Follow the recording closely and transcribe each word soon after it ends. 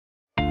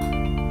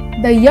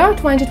The year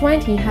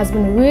 2020 has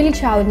been really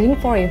challenging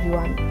for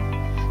everyone,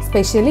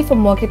 especially for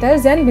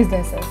marketers and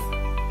businesses.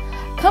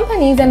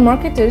 Companies and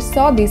marketers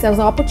saw this as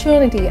an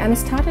opportunity and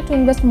started to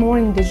invest more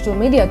in digital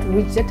media to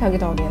reach their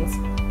target audience.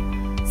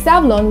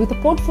 Savlon, with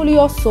a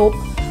portfolio of soap,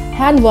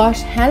 hand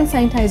wash, hand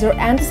sanitizer,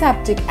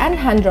 antiseptic and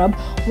hand rub,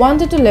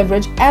 wanted to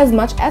leverage as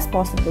much as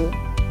possible.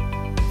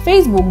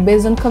 Facebook,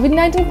 based on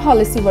COVID-19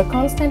 policy, were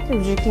constantly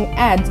rejecting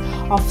ads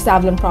of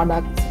Savlon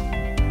products.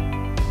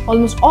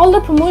 Almost all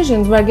the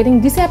promotions were getting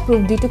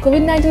disapproved due to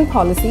COVID-19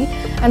 policy,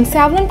 and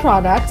Savlon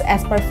products,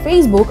 as per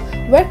Facebook,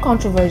 were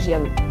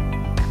controversial.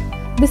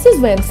 This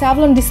is when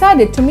Savlon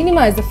decided to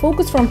minimize the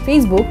focus from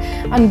Facebook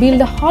and build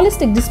a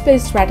holistic display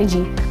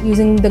strategy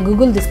using the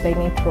Google Display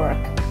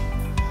Network.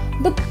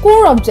 The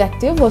core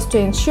objective was to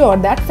ensure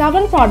that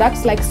Savlon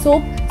products like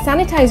soap,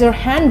 sanitizer,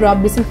 hand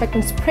rub,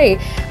 disinfectant spray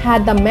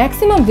had the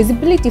maximum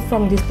visibility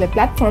from display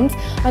platforms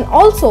and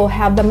also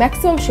have the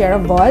maximum share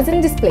of voice in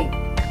display.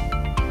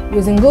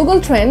 Using Google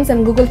Trends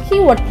and Google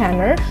Keyword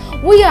Planner,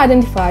 we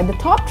identified the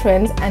top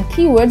trends and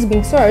keywords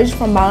being searched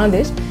from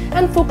Bangladesh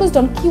and focused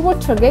on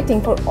keyword targeting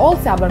for all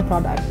Savlon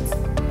products.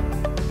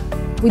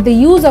 With the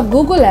use of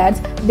Google Ads,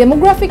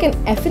 demographic and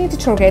affinity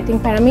targeting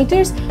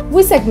parameters,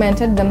 we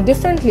segmented them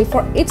differently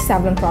for each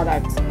Savlon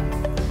product,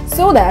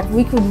 so that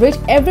we could reach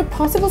every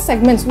possible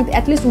segments with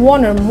at least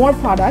one or more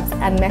products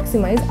and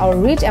maximize our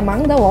reach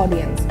among the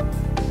audience.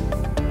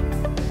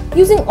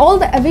 Using all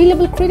the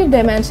available creative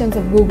dimensions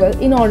of Google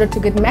in order to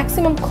get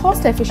maximum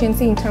cost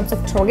efficiency in terms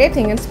of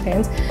targeting and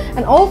spends,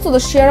 and also the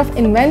share of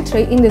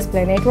inventory in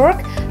display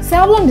network,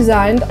 Savlon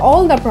designed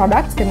all the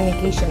products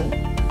communication.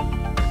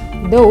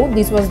 Though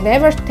this was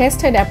never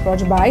tested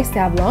approach by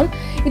Savlon,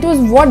 it was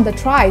worth the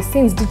try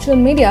since digital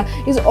media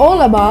is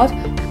all about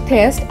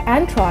test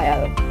and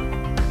trial.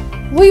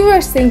 We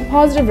were seeing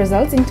positive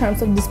results in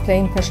terms of display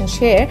impression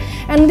share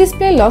and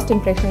display lost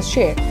impression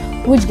share,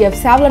 which gave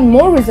Savlon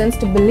more reasons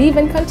to believe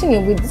and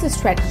continue with this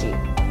strategy.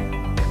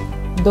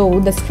 Though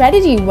the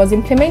strategy was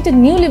implemented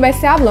newly by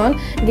Savlon,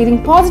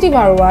 getting positive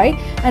ROI,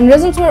 and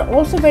results were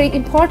also very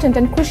important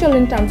and crucial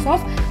in terms of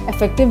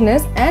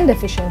effectiveness and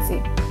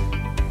efficiency.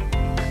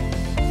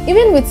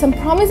 Even with some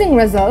promising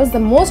results, the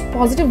most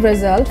positive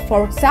result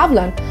for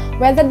Savlon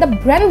was that the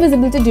brand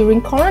visibility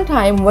during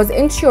quarantine was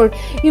ensured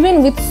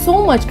even with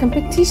so much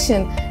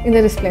competition in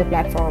the display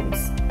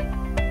platforms.